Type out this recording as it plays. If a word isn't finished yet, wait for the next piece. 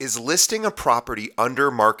Is listing a property under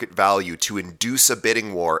market value to induce a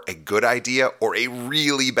bidding war a good idea or a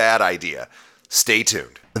really bad idea? Stay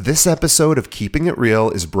tuned. This episode of Keeping It Real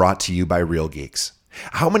is brought to you by Real Geeks.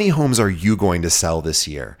 How many homes are you going to sell this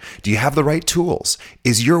year? Do you have the right tools?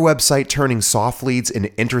 Is your website turning soft leads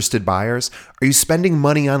into interested buyers? Are you spending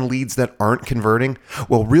money on leads that aren't converting?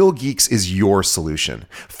 Well, Real Geeks is your solution.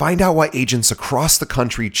 Find out why agents across the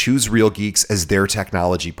country choose Real Geeks as their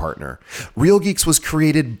technology partner. Real Geeks was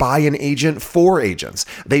created by an agent for agents.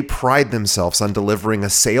 They pride themselves on delivering a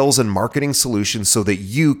sales and marketing solution so that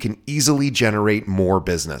you can easily generate more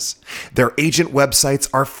business. Their agent websites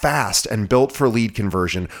are fast and built for lead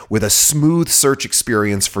conversion with a smooth search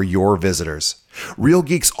experience for your visitors. Real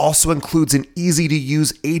Geeks also includes an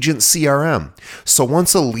easy-to-use agent CRM. So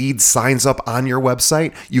once a lead signs up on your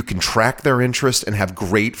website, you can track their interest and have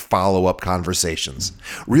great follow-up conversations.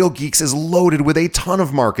 Real Geeks is loaded with a ton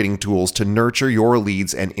of marketing tools to nurture your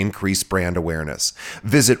leads and increase brand awareness.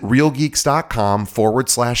 Visit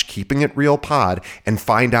realgeeks.com/keepingitrealpod and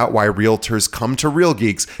find out why realtors come to Real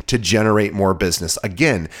Geeks to generate more business.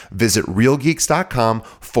 Again, visit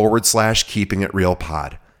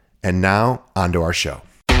realgeeks.com/keepingitrealpod. And now, on to our show.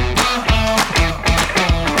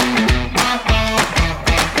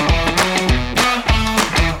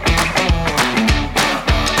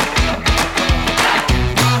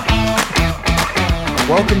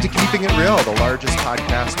 Welcome to Keeping It Real, the largest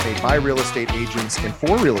podcast made by real estate agents and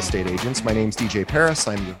for real estate agents. My name's DJ Paris.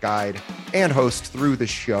 I'm your guide and host through the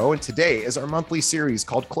show. And today is our monthly series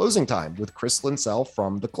called Closing Time with Chris Linsell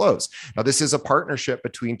from The Close. Now, this is a partnership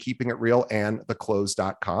between Keeping It Real and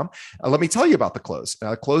theclose.com. Let me tell you about The Close.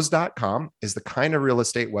 Close.com is the kind of real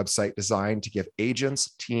estate website designed to give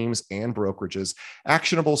agents, teams, and brokerages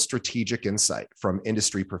actionable strategic insight from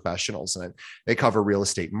industry professionals. And they cover real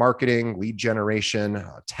estate marketing, lead generation,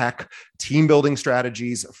 tech, team building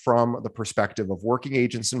strategies from the perspective of working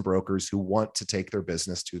agents and brokers who want to take their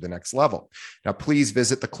business to the next level. Now, please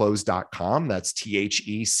visit theclose.com. That's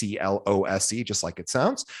THECLOSE, just like it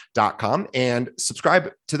sounds, .com, and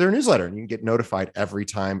subscribe to their newsletter. And you can get notified every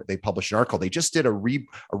time they publish an article. They just did a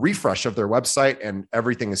refresh of their website and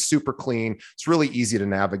everything is super clean. It's really easy to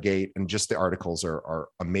navigate and just the articles are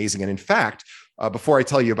amazing. And in fact, before I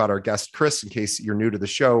tell you about our guest, Chris, in case you're new to the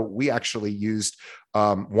show, we actually used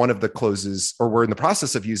one of the closes, or we're in the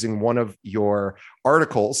process of using one of your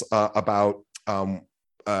articles about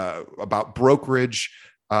brokerage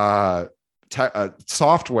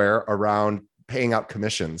software around paying out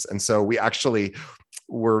commissions. And so we actually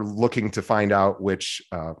were looking to find out which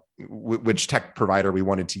tech provider we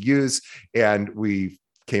wanted to use. And we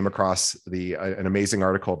came across an amazing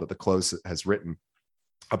article that The Close has written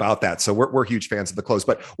about that. So we're huge fans of The Close.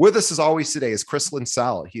 But with us as always today is Chris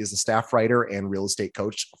Linsell. He is a staff writer and real estate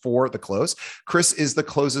coach for The Close. Chris is The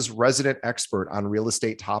Close's resident expert on real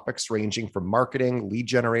estate topics ranging from marketing, lead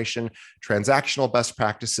generation, transactional best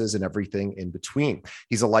practices, and everything in between.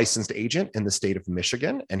 He's a licensed agent in the state of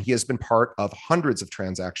Michigan, and he has been part of hundreds of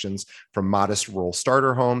transactions from modest rural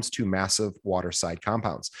starter homes to massive waterside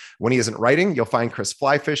compounds. When he isn't writing, you'll find Chris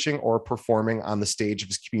fly fishing or performing on the stage of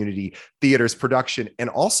his community theater's production. And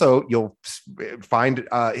also, you'll find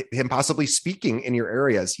him possibly speaking in your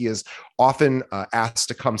areas. He is often asked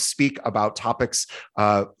to come speak about topics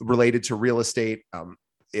related to real estate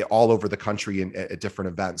all over the country and at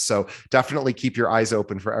different events. So definitely keep your eyes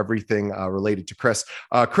open for everything related to Chris.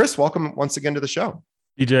 Chris, welcome once again to the show.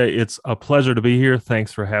 DJ, it's a pleasure to be here.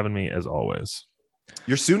 Thanks for having me as always.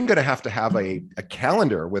 You're soon going to have a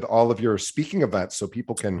calendar with all of your speaking events so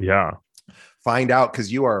people can find out,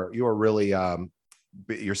 because you are really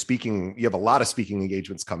you're speaking, you have a lot of speaking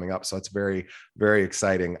engagements coming up. So it's very, very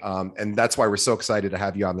exciting. And that's why we're so excited to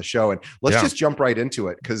have you on the show. And let's just jump right into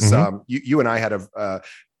it. Cause you and I had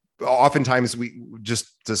oftentimes we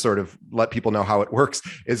just to sort of let people know how it works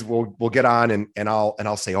is we'll get on and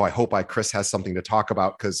I'll say, oh, I hope Chris has something to talk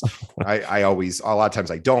about. Cause I always, a lot of times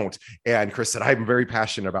I don't. And Chris said, I'm very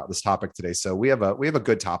passionate about this topic today. So we have a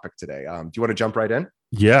good topic today. Do you want to jump right in?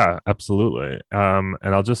 Yeah, absolutely. And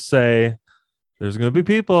I'll just say, there's going to be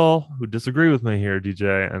people who disagree with me here,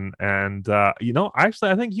 DJ, and actually,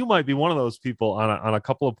 I think you might be one of those people on a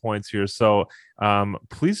couple of points here. So,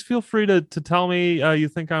 please feel free to tell me you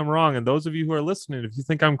think I'm wrong, and those of you who are listening, if you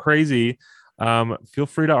think I'm crazy, feel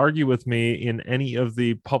free to argue with me in any of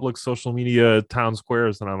the public social media town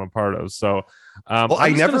squares that I'm a part of. So, Oh, go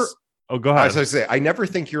ahead. I was going to say, I never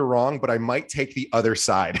think you're wrong, but I might take the other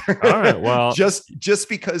side. All right. Well, just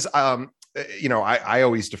because I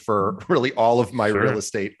always defer really all of my real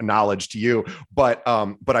estate knowledge to you, but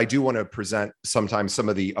I do want to present sometimes some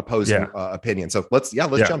of the opposing opinions. So let's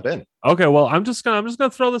jump in. Okay. Well, I'm just gonna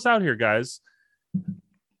throw this out here, guys.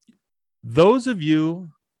 Those of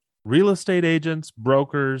you real estate agents,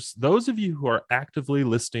 brokers, those of you who are actively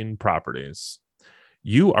listing properties,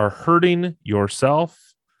 you are hurting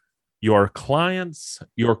yourself, your clients,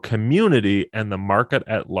 your community, and the market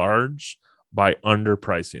at large by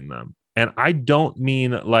underpricing them. And I don't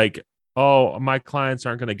mean like, oh, my clients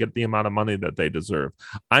aren't going to get the amount of money that they deserve.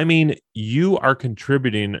 I mean, you are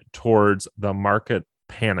contributing towards the market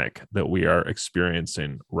panic that we are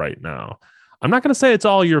experiencing right now. I'm not going to say it's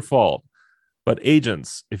all your fault, but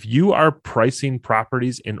agents, if you are pricing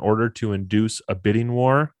properties in order to induce a bidding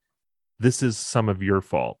war, this is some of your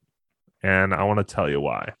fault. And I want to tell you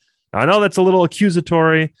why. Now, I know that's a little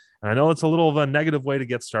accusatory, and I know it's a little of a negative way to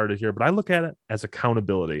get started here, but I look at it as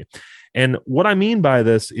accountability. And what I mean by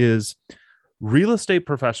this is real estate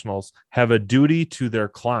professionals have a duty to their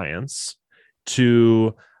clients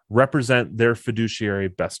to represent their fiduciary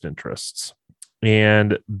best interests.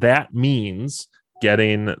 And that means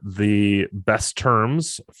getting the best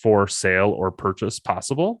terms for sale or purchase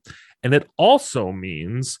possible. And it also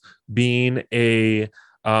means being a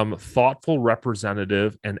thoughtful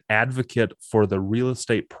representative and advocate for the real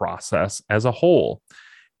estate process as a whole.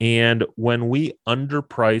 And when we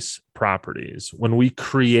underprice properties, when we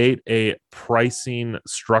create a pricing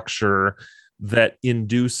structure that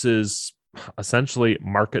induces essentially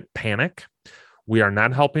market panic, we are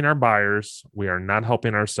not helping our buyers, we are not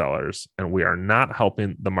helping our sellers, and we are not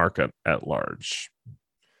helping the market at large.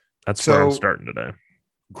 That's where I'm starting today.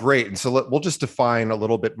 Great. And so we'll just define a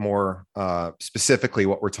little bit more specifically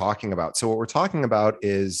what we're talking about. So what we're talking about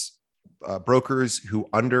is brokers who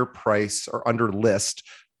underprice or underlist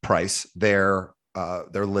price their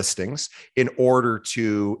listings in order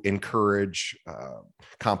to encourage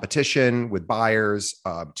competition with buyers,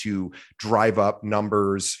 to drive up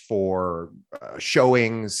numbers for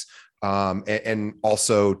showings, and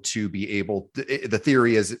also to be able to, the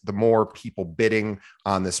theory is the more people bidding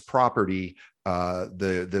on this property,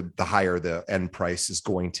 the higher the end price is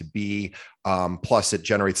going to be. Plus it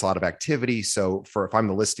generates a lot of activity. So if I'm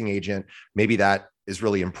the listing agent, maybe that is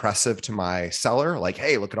really impressive to my seller. Like,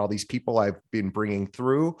 hey, look at all these people I've been bringing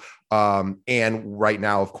through. And right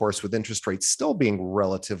now, of course, with interest rates still being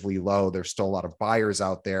relatively low, there's still a lot of buyers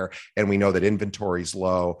out there. And we know that inventory is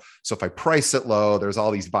low. So if I price it low, there's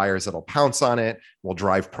all these buyers that'll pounce on it, will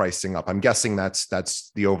drive pricing up. I'm guessing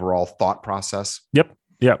that's the overall thought process. Yep.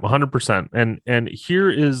 100%. And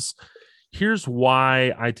here's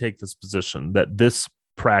why I take this position that this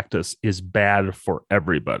practice is bad for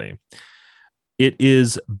everybody. It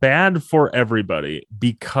is bad for everybody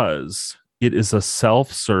because it is a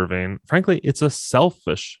self-serving, frankly, it's a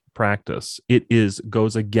selfish practice. It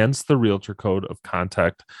goes against the Realtor Code of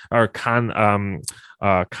Conduct and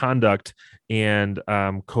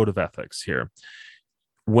Code of Ethics here.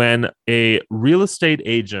 When a real estate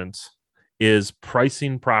agent is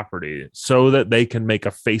pricing property so that they can make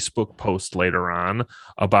a Facebook post later on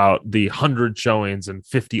about the 100 showings and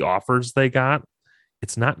 50 offers they got,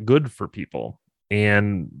 it's not good for people.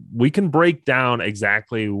 And we can break down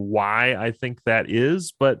exactly why I think that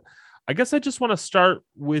is, but I guess I just want to start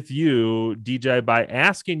with you, DJ, by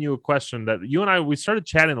asking you a question that you and I, we started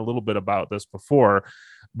chatting a little bit about this before,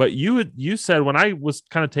 but you said when I was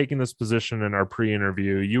kind of taking this position in our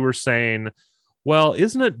pre-interview, you were saying, well,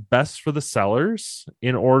 isn't it best for the sellers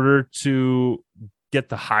in order to get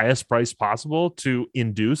the highest price possible to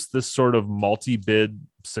induce this sort of multi-bid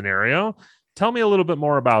scenario? Tell me a little bit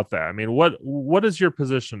more about that. I mean, what is your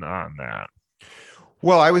position on that?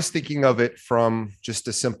 Well, I was thinking of it from just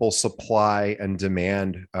a simple supply and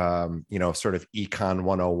demand, sort of Econ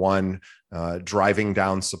 101, driving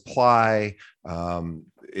down supply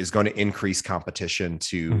is going to increase competition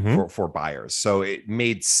for buyers. So it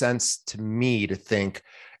made sense to me to think,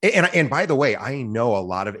 and by the way, I know a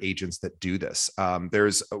lot of agents that do this.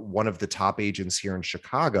 There's one of the top agents here in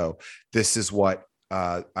Chicago. This is what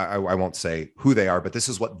I won't say who they are, but this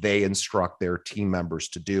is what they instruct their team members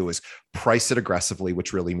to do: is price it aggressively,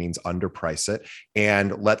 which really means underprice it,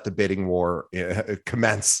 and let the bidding war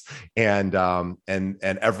commence, and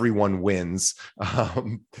everyone wins.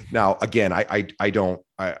 Now, again, I don't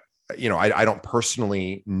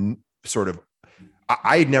personally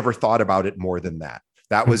I never thought about it more than that.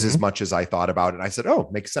 That was as much as I thought about it. I said, oh,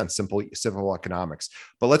 makes sense. Simple economics.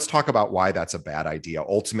 But let's talk about why that's a bad idea,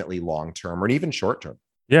 ultimately long-term or even short-term.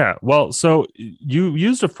 Yeah. Well, so you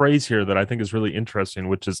used a phrase here that I think is really interesting,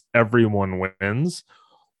 which is everyone wins.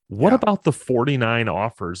 What about the 49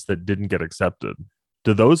 offers that didn't get accepted?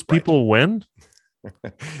 Do those people win?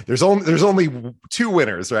 There's only two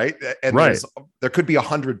winners, right? And right. there could be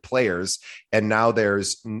 100 players, and now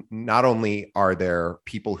there's not only are there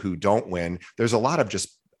people who don't win, there's a lot of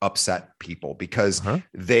just upset people because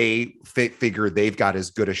they figure they've got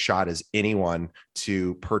as good a shot as anyone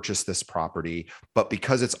to purchase this property, but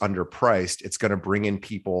because it's underpriced, it's going to bring in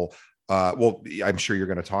people. Well, I'm sure you're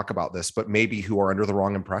going to talk about this, but maybe who are under the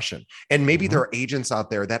wrong impression, and maybe there are agents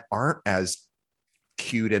out there that aren't as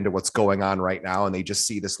cued into what's going on right now, and they just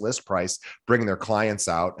see this list price, bring their clients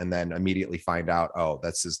out, and then immediately find out, oh,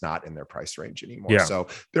 this is not in their price range anymore. So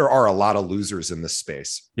there are a lot of losers in this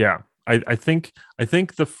space. I think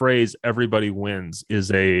the phrase "everybody wins"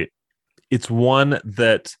 it's one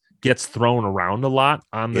that gets thrown around a lot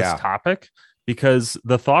on this topic, because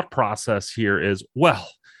the thought process here is, well,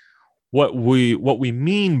 what we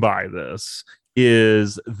mean by this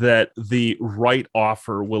is that the right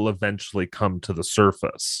offer will eventually come to the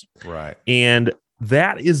surface. Right. And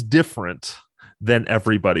that is different than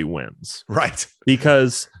everybody wins. Right.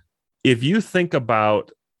 Because if you think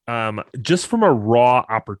about just from a raw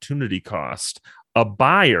opportunity cost, a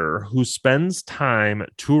buyer who spends time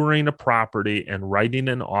touring a property and writing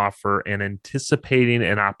an offer and anticipating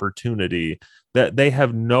an opportunity that they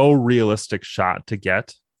have no realistic shot to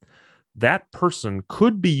get, that person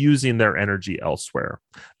could be using their energy elsewhere.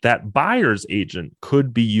 That buyer's agent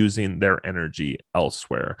could be using their energy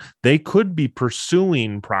elsewhere. They could be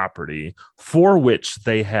pursuing property for which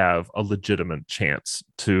they have a legitimate chance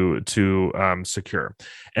to secure.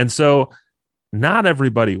 And so not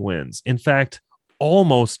everybody wins. In fact,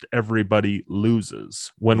 almost everybody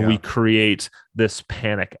loses when we create this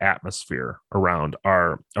panic atmosphere around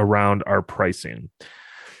our pricing.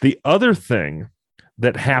 The other thing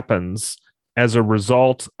that happens as a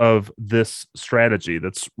result of this strategy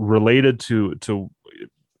that's related to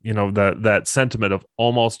that sentiment of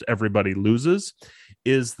almost everybody loses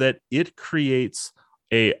is that it creates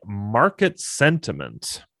a market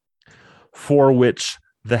sentiment for which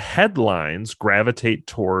the headlines gravitate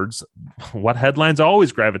towards what headlines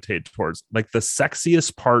always gravitate towards, like the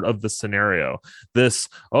sexiest part of the scenario.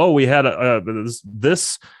 We had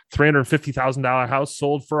this $350,000 house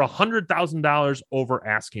sold for $100,000 over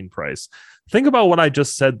asking price. Think about what I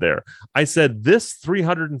just said there. I said this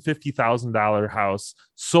 $350,000 house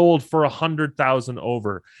sold for $100,000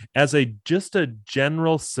 over. As just a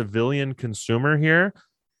general civilian consumer here,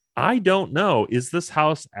 I don't know. Is this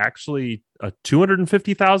house actually a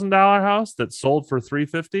 $250,000 house that sold for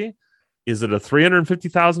 $350,000? Is it a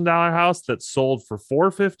 $350,000 house that sold for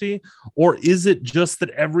 $450,000? Or is it just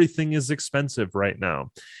that everything is expensive right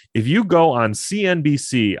now? If you go on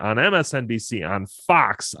CNBC, on MSNBC, on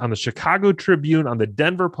Fox, on the Chicago Tribune, on the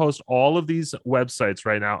Denver Post, all of these websites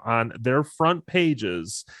right now on their front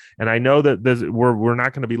pages, and I know that we're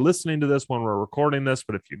not going to be listening to this when we're recording this,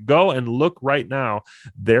 but if you go and look right now,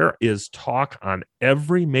 there is talk on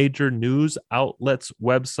every major news outlet's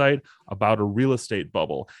website about a real estate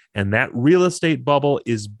bubble. And that real estate bubble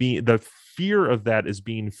the fear of that is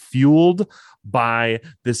being fueled by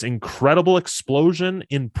this incredible explosion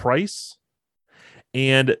in price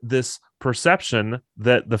and this perception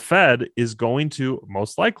that the Fed is going to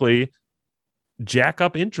most likely jack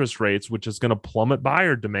up interest rates, which is going to plummet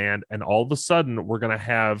buyer demand. And all of a sudden, we're going to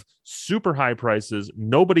have super high prices,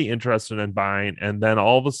 nobody interested in buying. And then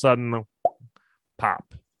all of a sudden,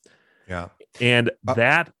 pop. Yeah. And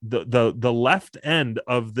that the left end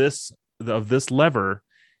of this lever,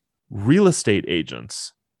 real estate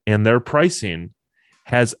agents and their pricing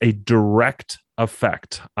has a direct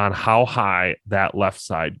effect on how high that left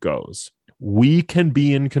side goes. We can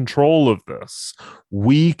be in control of this.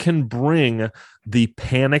 We can bring the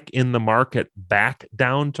panic in the market back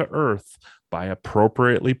down to earth by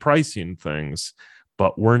appropriately pricing things,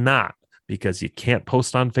 but we're not. Because you can't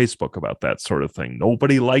post on Facebook about that sort of thing.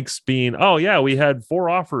 Nobody likes being, we had 4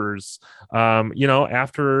 offers,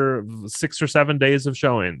 after 6 or 7 days of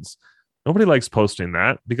showings. Nobody likes posting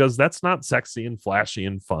that because that's not sexy and flashy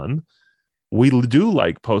and fun. We do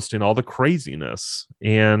like posting all the craziness,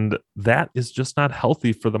 and that is just not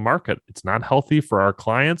healthy for the market. It's not healthy for our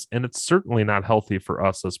clients, and it's certainly not healthy for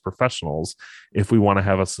us as professionals if we want to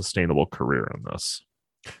have a sustainable career in this.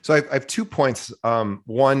 So I have 2 points.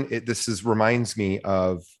 One, reminds me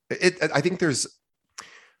of it. I think there's,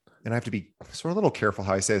 and I have to be sort of a little careful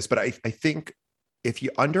how I say this, but I think if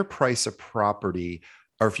you underprice a property,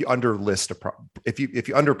 or if you underprice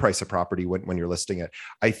a property when you're listing it,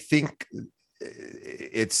 I think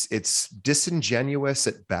it's disingenuous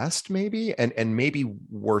at best, maybe, and maybe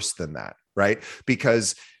worse than that, right?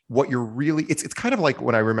 Because what you're really, it's kind of like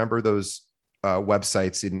when I remember those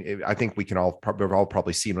websites, and I think we can all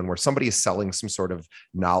probably seen one where somebody is selling some sort of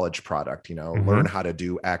knowledge product, learn how to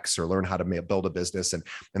do X or learn how to build a business. And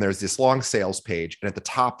there's this long sales page. And at the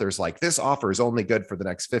top, there's like, this offer is only good for the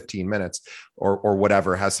next 15 minutes or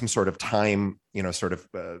whatever, has some sort of time,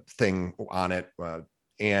 thing on it.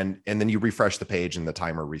 And then you refresh the page and the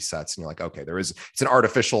timer resets and you're like, okay, it's an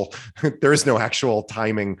artificial, there is no actual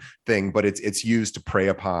timing thing, but it's used to prey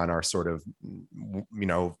upon our sort of,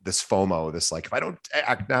 this FOMO, this like, if I don't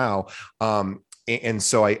act now. And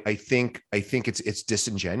so I think it's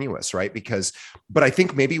disingenuous, right? But I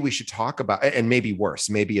think maybe we should talk about, and maybe worse,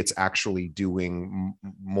 maybe it's actually doing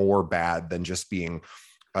more bad than just being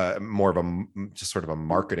more of just sort of a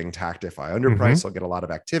marketing tactic. If I underprice, I'll get a lot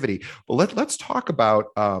of activity. But let's talk about.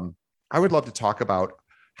 I would love to talk about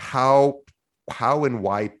how and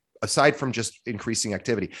why, aside from just increasing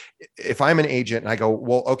activity. If I'm an agent and I go,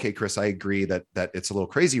 well, okay, Chris, I agree that it's a little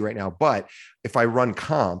crazy right now, but if I run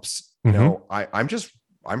comps,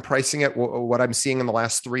 I'm pricing it what I'm seeing in the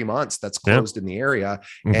last 3 months that's closed in the area,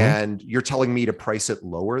 and you're telling me to price it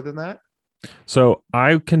lower than that. So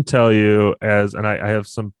I can tell you and I have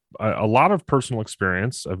a lot of personal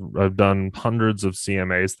experience. I've done hundreds of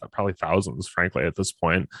CMAs, probably thousands, frankly, at this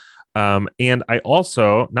point. And I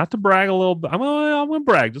also, not to brag a little bit, I'm going to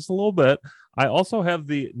brag just a little bit. I also have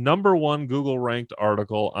the #1 Google ranked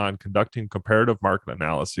article on conducting comparative market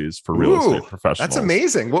analyses for real estate professionals. That's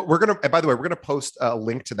amazing. By the way, we're going to post a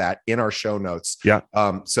link to that in our show notes. Yeah.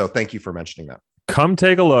 So thank you for mentioning that. Come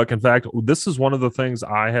take a look. In fact, this is one of the things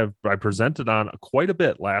I presented on quite a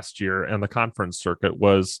bit last year in the conference circuit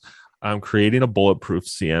was creating a bulletproof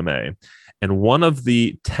CMA. And one of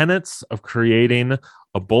the tenets of creating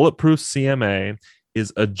a bulletproof CMA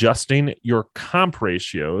is adjusting your comp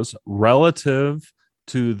ratios relative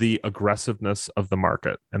to the aggressiveness of the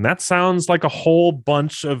market. And that sounds like a whole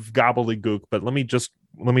bunch of gobbledygook, but let me just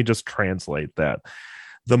translate that.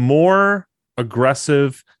 The more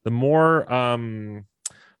aggressive, the more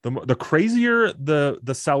the crazier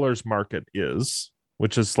the seller's market is,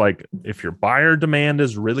 which is like if your buyer demand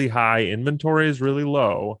is really high, inventory is really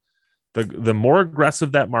low, the more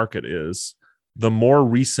aggressive that market is, the more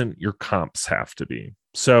recent your comps have to be.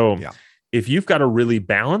 So if you've got a really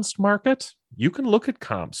balanced market, you can look at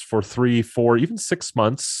comps for 3, 4, even 6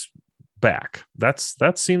 months back. That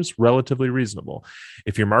seems relatively reasonable.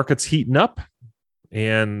 If your market's heating up,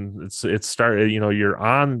 and it's started, you're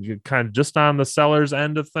kind of just on the seller's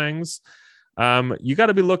end of things, you got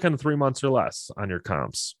to be looking 3 months or less on your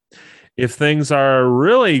comps. If things are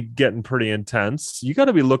really getting pretty intense, you got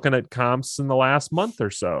to be looking at comps in the last month or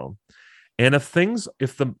so. And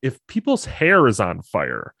if people's hair is on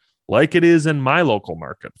fire, like it is in my local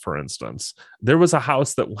market, for instance, there was a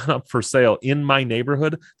house that went up for sale in my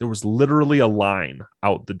neighborhood. There was literally a line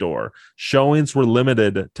out the door. Showings were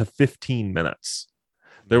limited to 15 minutes.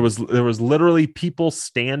 There was literally people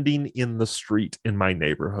standing in the street in my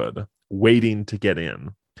neighborhood waiting to get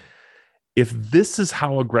in. If this is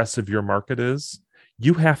how aggressive your market is,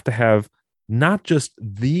 you have to have not just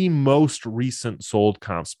the most recent sold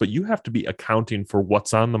comps, but you have to be accounting for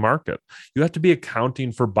what's on the market. You have to be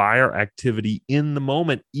accounting for buyer activity in the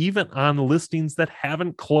moment, even on listings that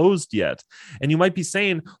haven't closed yet. And you might be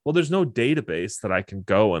saying, well, there's no database that I can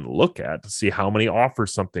go and look at to see how many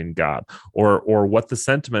offers something got or what the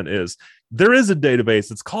sentiment is. There is a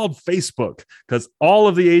database. It's called Facebook, because all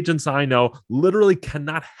of the agents I know literally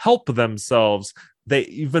cannot help themselves. They,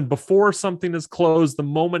 even before something is closed, the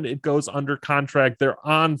moment it goes under contract, they're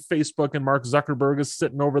on Facebook and Mark Zuckerberg is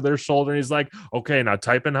sitting over their shoulder. And he's like, okay, now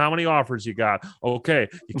type in how many offers you got. Okay.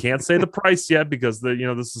 You can't say the price yet because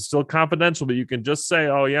this is still confidential, but you can just say,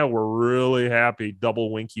 oh yeah, we're really happy.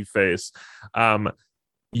 Double winky face.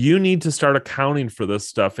 You need to start accounting for this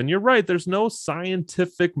stuff. And you're right. There's no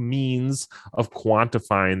scientific means of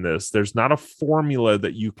quantifying this. There's not a formula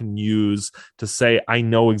that you can use to say, I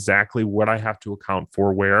know exactly what I have to account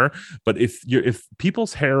for where. But if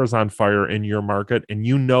people's hair is on fire in your market and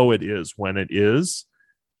it is when it is,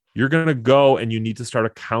 you're going to go and you need to start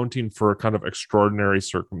accounting for kind of extraordinary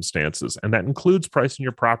circumstances. And that includes pricing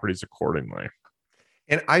your properties accordingly.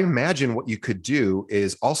 And I imagine what you could do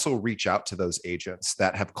is also reach out to those agents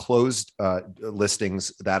that have closed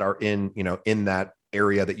listings that are in that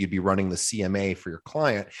area that you'd be running the CMA for your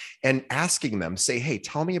client, and asking them, say, hey,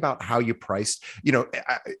 tell me about how you priced,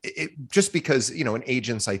 just because, and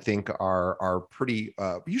agents, I think, are pretty,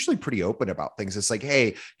 usually pretty open about things. It's like,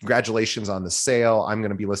 hey, congratulations on the sale. I'm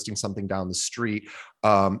going to be listing something down the street.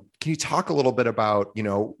 Can you talk a little bit about,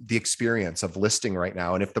 the experience of listing right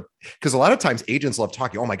now? And because a lot of times agents love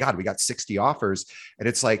talking, oh my God, we got 60 offers. And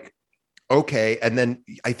it's like, okay. And then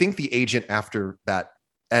I think the agent, after that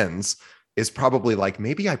ends, is probably like,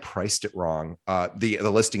 maybe I priced it wrong. The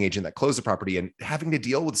listing agent that closed the property, and having to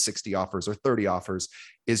deal with 60 offers or 30 offers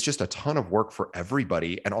is just a ton of work for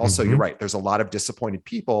everybody. And also, you're right, there's a lot of disappointed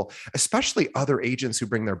people, especially other agents who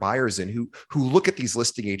bring their buyers in, who look at these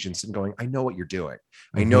listing agents and going, I know what you're doing.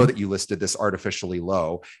 I know that you listed this artificially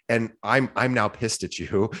low, and I'm now pissed at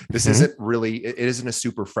you. This isn't really, it isn't a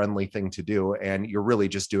super friendly thing to do. And you're really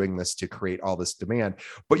just doing this to create all this demand.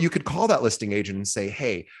 But you could call that listing agent and say,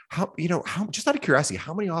 hey, how, just out of curiosity,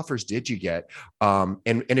 how many offers did you get? And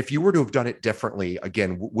if you were to have done it differently,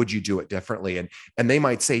 again, would you do it differently? And they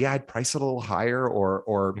might say, yeah, I'd price it a little higher,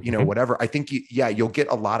 or whatever. I think you'll get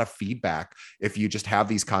a lot of feedback if you just have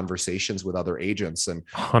these conversations with other agents, and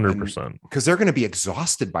 100%, because they're going to be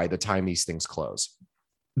exhausted by the time these things close.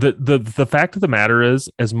 The fact of the matter is,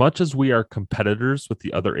 as much as we are competitors with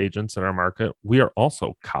the other agents in our market, we are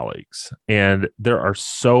also colleagues. And there are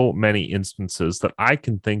so many instances that I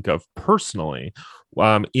can think of personally,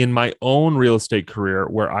 in my own real estate career,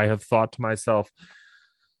 where I have thought to myself,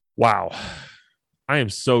 wow, I am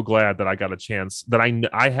so glad that I got a chance, that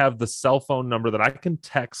I have the cell phone number that I can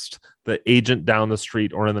text the agent down the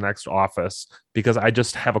street or in the next office, because I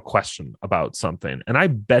just have a question about something. And I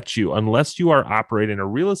bet you, unless you are operating a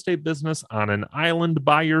real estate business on an island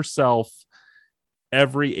by yourself,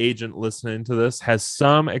 every agent listening to this has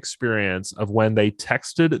some experience of when they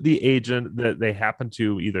texted the agent that they happen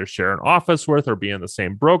to either share an office with, or be in the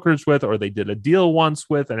same brokerage with, or they did a deal once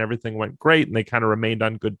with, and everything went great and they kind of remained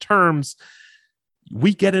on good terms.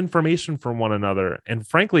 We get information from one another, and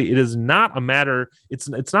frankly, it is not a matter, it's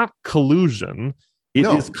not collusion, it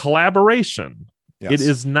is collaboration. Yes. It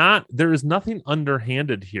is not, there is nothing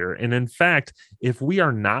underhanded here. And in fact, if we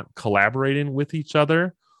are not collaborating with each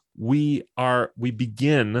other, we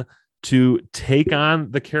begin to take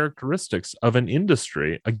on the characteristics of an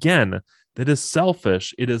industry, again, that is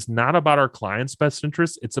selfish. It is not about our client's best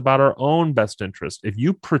interest. It's about our own best interest. If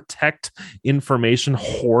you protect information,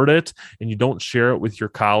 hoard it, and you don't share it with your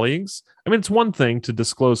colleagues, I mean, it's one thing to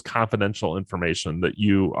disclose confidential information that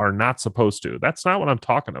you are not supposed to. That's not what I'm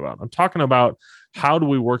talking about. I'm talking about, how do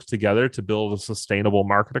we work together to build a sustainable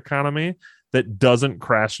market economy that doesn't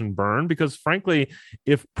crash and burn? Because frankly,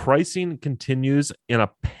 if pricing continues in a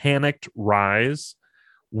panicked rise,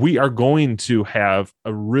 we are going to have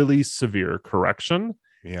a really severe correction.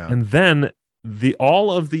 Yeah. And then all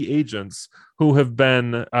of the agents who have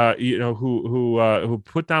been, who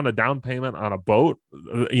put down a down payment on a boat,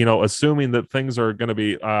 assuming that things are going to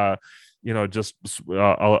be, just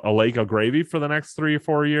a lake of gravy for the next 3 or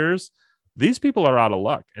 4 years, these people are out of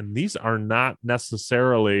luck. And these are not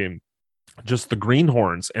necessarily just the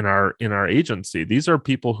greenhorns in our agency. These are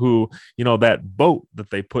people who, that boat that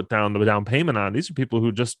they put down the down payment on, these are people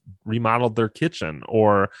who just remodeled their kitchen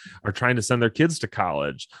or are trying to send their kids to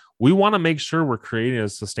college. We want to make sure we're creating a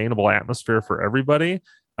sustainable atmosphere for everybody.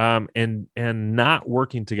 And not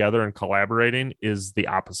working together and collaborating is the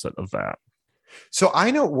opposite of that. So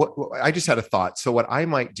I know what I just had a thought. So what I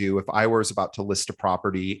might do if I was about to list a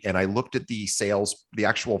property and I looked at the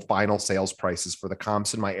actual final sales prices for the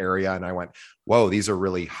comps in my area, and I went, whoa, these are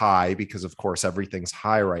really high, because of course everything's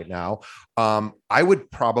high right now. I would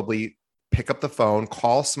probably pick up the phone,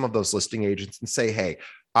 call some of those listing agents and say, hey,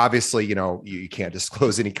 obviously, you can't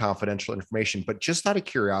disclose any confidential information, but just out of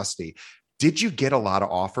curiosity, did you get a lot of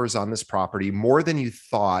offers on this property, more than you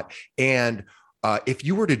thought? And if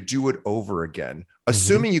you were to do it over again,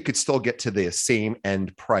 assuming you could still get to the same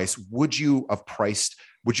end price, would you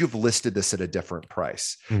have listed this at a different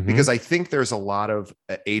price? Because I think there's a lot of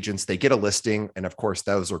agents, they get a listing, and of course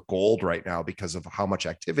those are gold right now because of how much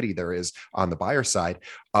activity there is on the buyer side.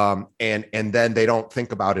 And then they don't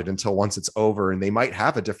think about it until once it's over, and they might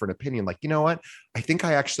have a different opinion. Like, you know what? I think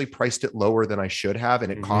I actually priced it lower than I should have.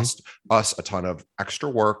 And it cost us a ton of extra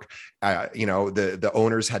work. The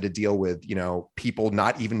owners had to deal with, people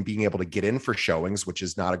not even being able to get in for showings showings, which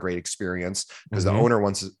is not a great experience because Mm-hmm. the owner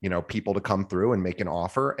wants, people to come through and make an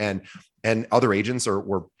offer, and other agents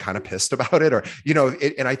were kind of pissed about it, or,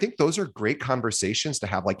 and I think those are great conversations to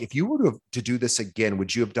have. Like, if you were to do this again,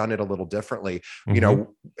 would you have done it a little differently? Mm-hmm.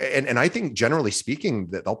 And I think generally speaking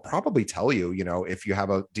that they'll probably tell you, if you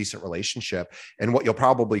have a decent relationship. And what you'll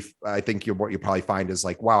probably find is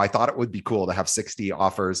like, wow, I thought it would be cool to have 60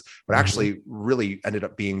 offers, but Mm-hmm. actually really ended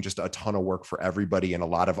up being just a ton of work for everybody and a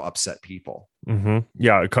lot of upset people. Mm-hmm.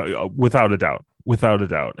 Yeah, without a doubt, without a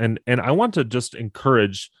doubt. And I want to just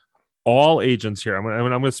encourage all agents here. I'm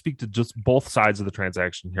going to speak to just both sides of the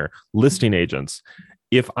transaction here. Listing agents.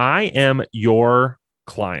 If I am your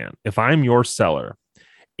client, if I'm your seller,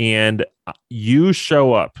 and you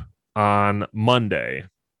show up on Monday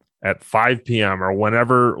at 5 p.m. or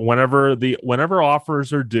whenever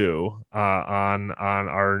offers are due on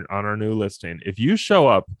our new listing, if you show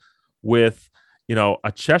up with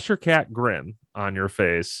a Cheshire Cat grin on your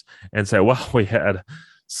face and say, well, we had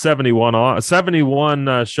 71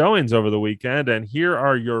 showings over the weekend, and here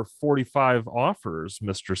are your 45 offers,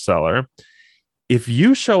 Mr. Seller. If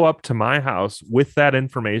you show up to my house with that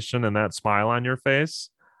information and that smile on your face,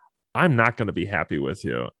 I'm not going to be happy with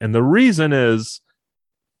you. And the reason is,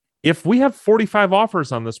 if we have 45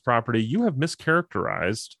 offers on this property, you have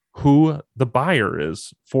mischaracterized who the buyer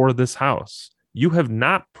is for this house. You have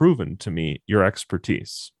not proven to me your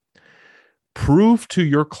expertise. Prove to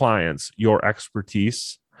your clients your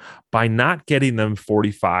expertise by not getting them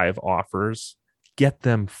 45 offers. Get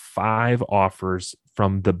them 5 offers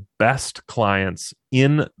from the best clients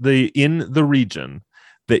in the region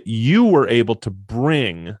that you were able to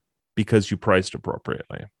bring because you priced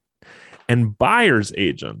appropriately. And buyer's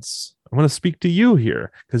agents, I'm going to speak to you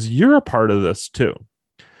here because you're a part of this too.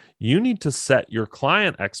 You need to set your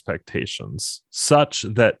client expectations such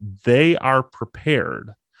that they are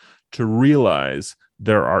prepared to realize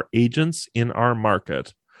there are agents in our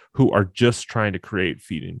market who are just trying to create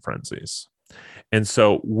feeding frenzies. And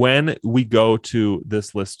so when we go to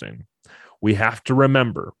this listing, we have to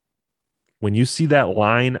remember, when you see that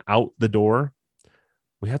line out the door,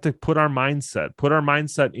 we have to put our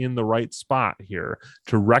mindset in the right spot here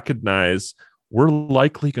to recognize we're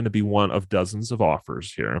likely going to be one of dozens of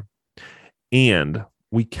offers here. And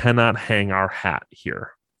we cannot hang our hat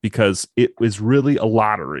here because it is really a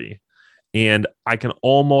lottery. And I can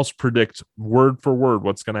almost predict word for word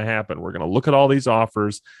what's going to happen. We're going to look at all these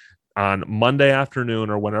offers on Monday afternoon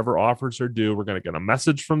or whenever offers are due. We're going to get a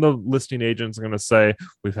message from the listing agents going to say,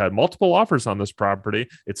 we've had multiple offers on this property.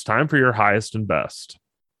 It's time for your highest and best,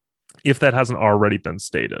 if that hasn't already been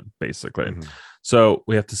stated, basically. Mm-hmm. So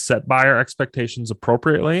we have to set buyer expectations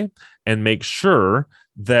appropriately and make sure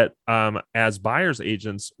that as buyer's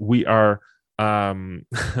agents, we are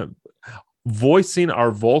voicing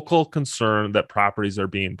our vocal concern that properties are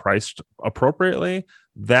being priced appropriately.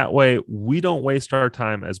 That way, we don't waste our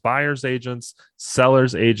time as buyer's agents.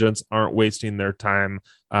 Sellers agents aren't wasting their time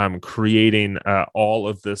creating all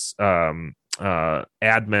of this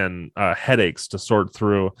admin headaches to sort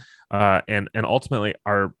through. And ultimately,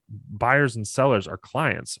 our buyers and sellers, our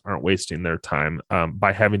clients, aren't wasting their time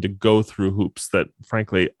by having to go through hoops that,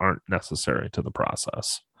 frankly, aren't necessary to the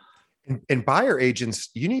process. And buyer agents,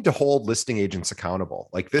 you need to hold listing agents accountable.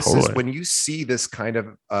 Like, this is when you see this kind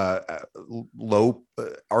of low,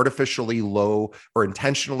 artificially low or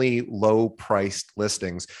intentionally low priced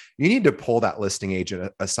listings, you need to pull that listing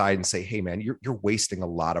agent aside and say, hey man, you're wasting a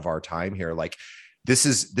lot of our time here. Like, this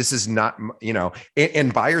is not,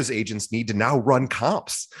 and buyers agents need to now run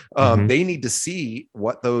comps. They need to see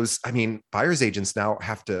what buyers agents now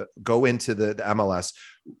have to go into the MLS,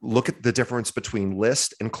 look at the difference between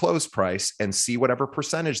list and close price and see whatever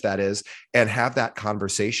percentage that is, and have that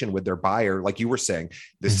conversation with their buyer. Like you were saying,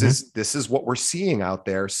 this is what we're seeing out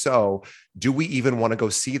there. So do we even want to go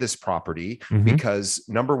see this property? Because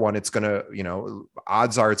number one, it's going to,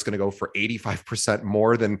 odds are it's going to go for 85%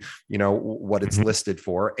 more than, what it's listed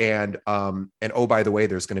for. And oh, by the way,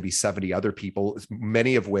 there's going to be 70 other people,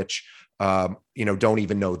 many of which, don't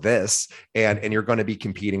even know this. And you're going to be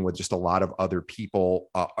competing with just a lot of other people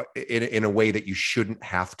in a way that you shouldn't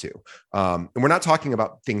have to. And we're not talking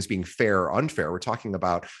about things being fair or unfair. We're talking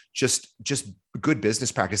about just good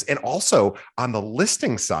business practice. And also on the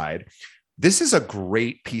listing side, this is a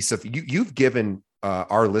great piece of, you've given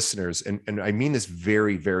our listeners, and I mean this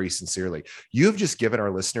very, very sincerely, you've just given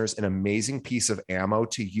our listeners an amazing piece of ammo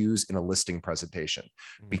to use in a listing presentation,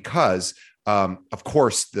 because of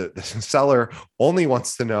course the seller only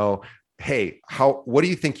wants to know, hey, what do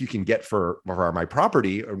you think you can get for my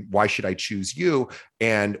property? Or why should I choose you?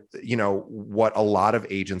 And what a lot of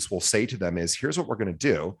agents will say to them is, here's what we're going to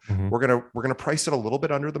do. Mm-hmm. We're going to price it a little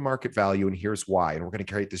bit under the market value, and here's why. And we're going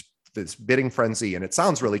to create this bidding frenzy. And it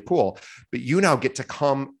sounds really cool, but you now get to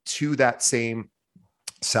come to that same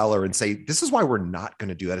seller and say, this is why we're not going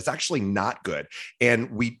to do that. It's actually not good.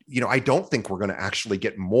 And I don't think we're going to actually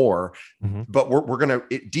get more, but we're going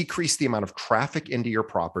to decrease the amount of traffic into your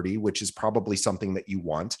property, which is probably something that you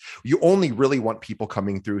want. You only really want people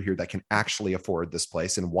coming through here that can actually afford this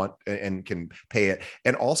place and can pay it.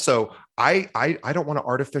 And also, I don't want to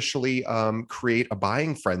artificially create a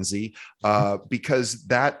buying frenzy because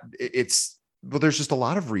there's just a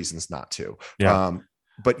lot of reasons not to. Yeah.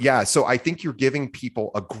 But yeah, so I think you're giving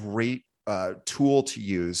people a great tool to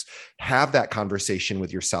use. Have that conversation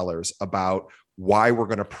with your sellers about why we're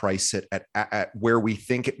going to price it at where we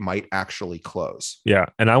think it might actually close. Yeah,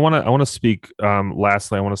 and I want to speak.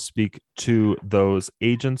 Lastly, I want to speak to those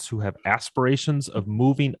agents who have aspirations of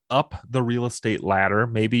moving up the real estate ladder.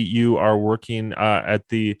 Maybe you are working at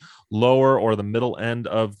the lower or the middle end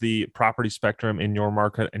of the property spectrum in your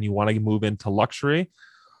market, and you want to move into luxury.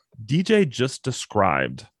 DJ just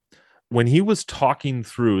described, when he was talking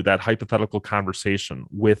through that hypothetical conversation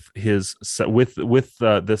with this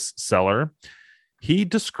seller, he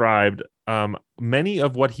described many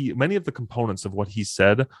of the components of what he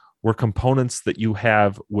said were components that you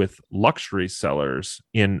have with luxury sellers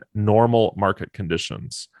in normal market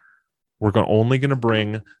conditions. We're only going to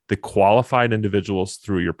bring the qualified individuals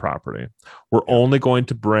through your property. We're only going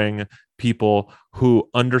to bring people who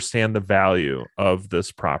understand the value of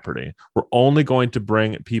this property. We're only going to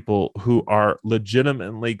bring people who are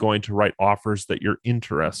legitimately going to write offers that you're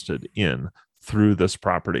interested in through this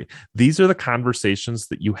property. These are the conversations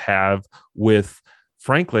that you have with,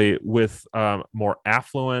 frankly, with more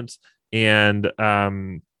affluent and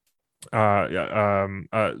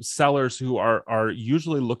sellers who are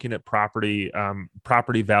usually looking at property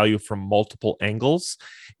value from multiple angles.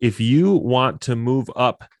 If you want to move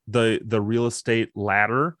up the real estate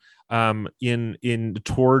ladder in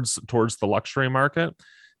towards the luxury market,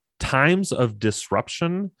 times of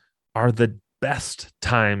disruption are the best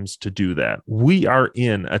times to do that. We are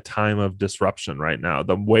in a time of disruption right now.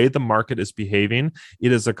 The way the market is behaving,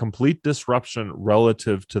 it is a complete disruption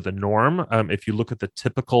relative to the norm. If you look at the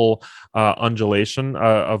typical undulation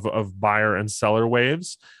of buyer and seller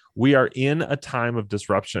waves, we are in a time of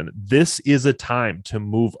disruption. This is a time to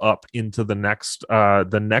move up into the next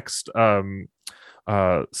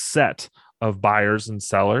set of buyers and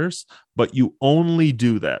sellers, but you only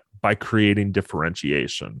do that by creating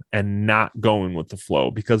differentiation and not going with the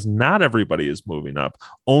flow, because not everybody is moving up.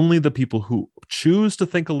 Only the people who choose to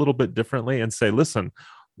think a little bit differently and say, listen,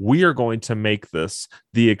 we are going to make this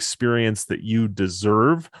the experience that you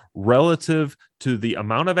deserve relative to the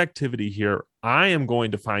amount of activity here. I am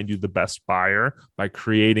going to find you the best buyer by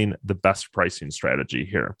creating the best pricing strategy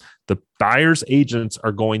here. The buyer's agents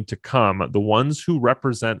are going to come, the ones who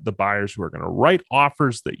represent the buyers who are going to write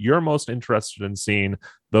offers that you're most interested in seeing.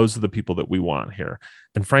 Those are the people that we want here.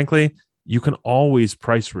 And frankly, you can always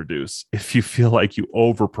price reduce if you feel like you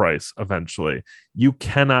overprice eventually. You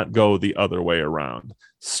cannot go the other way around.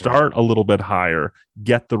 Start a little bit higher,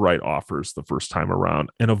 get the right offers the first time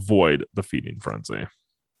around, and avoid the feeding frenzy.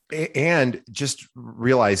 And just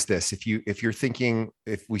realize this, if you're thinking,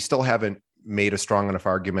 if we still haven't made a strong enough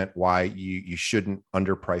argument why you shouldn't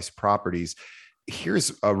underprice properties,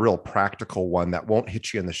 here's a real practical one that won't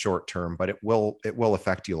hit you in the short term, but it will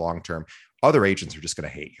affect you long term. Other agents are just going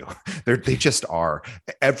to hate you. They just are.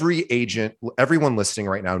 Every agent, everyone listening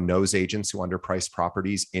right now knows agents who underprice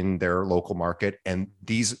properties in their local market. And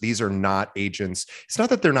these are not agents. It's not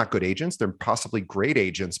that they're not good agents. They're possibly great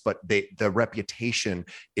agents, but the reputation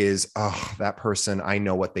is, oh, that person, I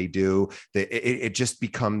know what they do. It just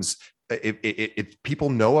becomes, people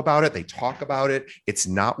know about it. They talk about it. It's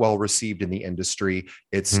not well received in the industry.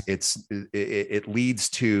 It leads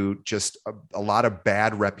to just a lot of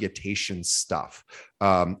bad reputation stuff.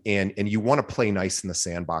 And you want to play nice in the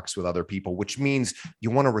sandbox with other people, which means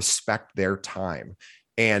you want to respect their time.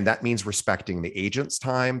 And that means respecting the agent's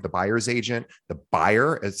time, the buyer's agent, the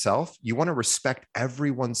buyer itself. You want to respect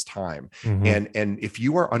everyone's time. And if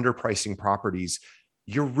you are underpricing properties,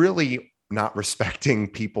 you're really not respecting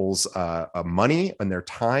people's money and their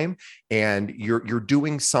time, and you're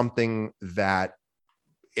doing something that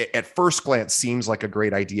at first glance seems like a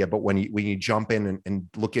great idea, but when you jump in and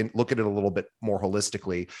look at it a little bit more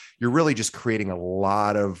holistically, you're really just creating a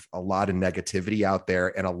lot of negativity out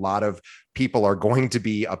there and a lot of people are going to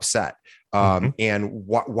be upset. And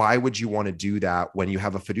why would you want to do that when you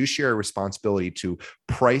have a fiduciary responsibility to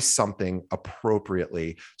price something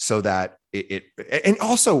appropriately so that and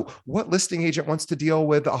also, what listing agent wants to deal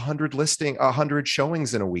with 100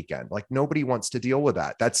 showings in a weekend? Like, nobody wants to deal with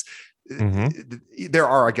that. That's there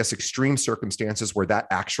are, I guess, extreme circumstances where that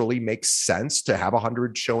actually makes sense to have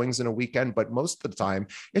 100 showings in a weekend. But most of the time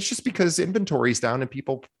it's just because inventory is down and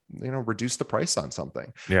people, reduce the price on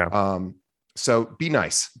something. Yeah. So be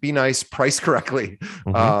nice, price correctly,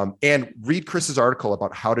 and read Chris's article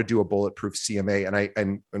about how to do a bulletproof CMA.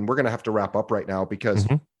 And we're going to have to wrap up right now because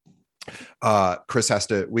Chris has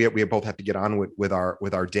to, we both have to get on with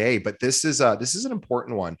our day, but this is an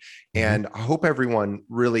important one. And I hope everyone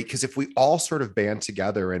really, because if we all sort of band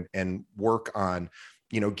together and work on,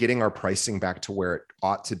 getting our pricing back to where it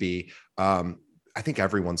ought to be, I think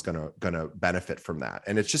everyone's gonna benefit from that.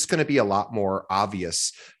 And it's just going to be a lot more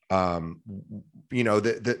obvious. Right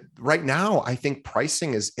now, I think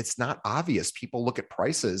pricing it's not obvious. People look at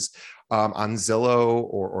prices on Zillow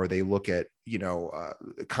or they look at,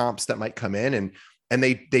 comps that might come in and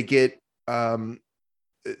they get,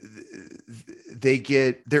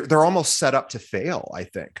 they're almost set up to fail, I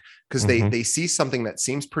think, because they see something that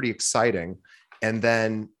seems pretty exciting. And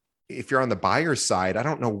then if you're on the buyer's side, I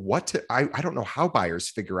don't know I don't know how buyers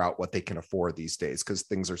figure out what they can afford these days because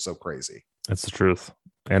things are so crazy. That's the truth.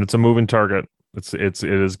 And it's a moving target. It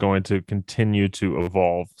is going to continue to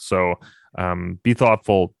evolve. So be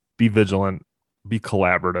thoughtful, be vigilant, be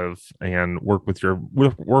collaborative, and work with your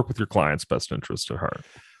client's best interest at heart.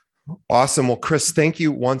 Awesome. Well, Chris, thank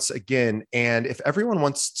you once again. And if everyone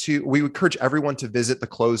wants to, we encourage everyone to visit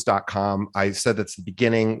theclose.com. I said that's the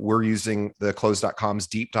beginning. We're using theclose.com's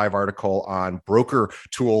deep dive article on broker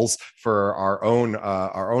tools for our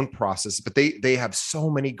own process, but they have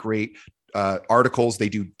so many great articles. They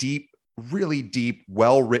do really deep,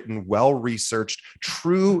 well-written, well-researched,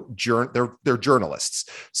 they're journalists.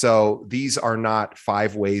 So these are not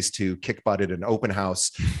 5 ways to kick butt at an open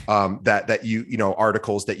house that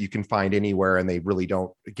articles that you can find anywhere and they really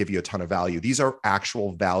don't give you a ton of value. These are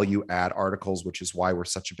actual value add articles, which is why we're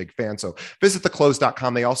such a big fan. So visit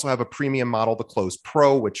theclose.com. They also have a premium model, the Close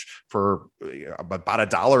Pro, which for about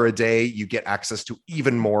 $1 a day, you get access to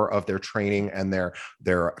even more of their training and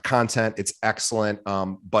their content. It's excellent.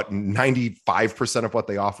 But 95% of what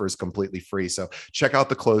they offer is completely free. So check out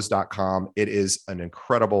theclose.com. It is an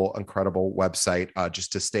incredible website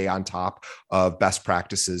just to stay on top of best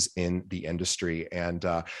practices in the industry. And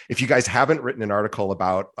if you guys haven't written an article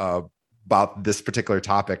about this particular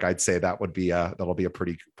topic, I'd say that'll be a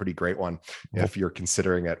pretty great one if you're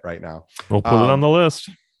considering it right now. We'll put it on the list.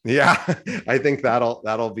 Yeah, I think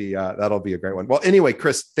that'll be a great one. Well, anyway,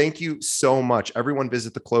 Chris, thank you so much. Everyone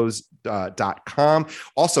visit theclose.com.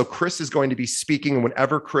 Also, Chris is going to be speaking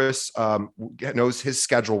whenever Chris knows his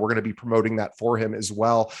schedule. We're going to be promoting that for him as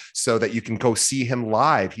well, so that you can go see him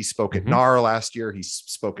live. He spoke at NAR last year. He's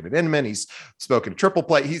spoken at Inman. He's spoken at Triple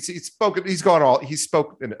Play. He's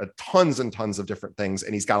spoken tons and tons of different things,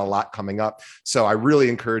 and he's got a lot coming up. So I really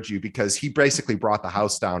encourage you, because he basically brought the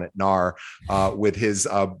house down at NAR with his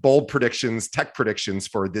bold predictions, tech predictions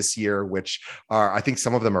for this year, which are, I think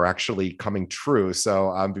some of them are actually coming true. So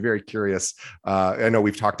I'm very curious. I know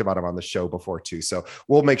we've talked about him on the show before too. So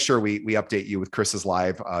we'll make sure we update you with Chris's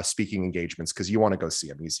live speaking engagements, because you want to go see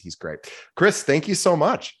him. He's great. Chris, thank you so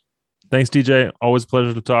much. Thanks, DJ. Always a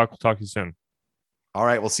pleasure to talk. We'll talk to you soon. All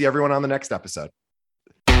right. We'll see everyone on the next episode.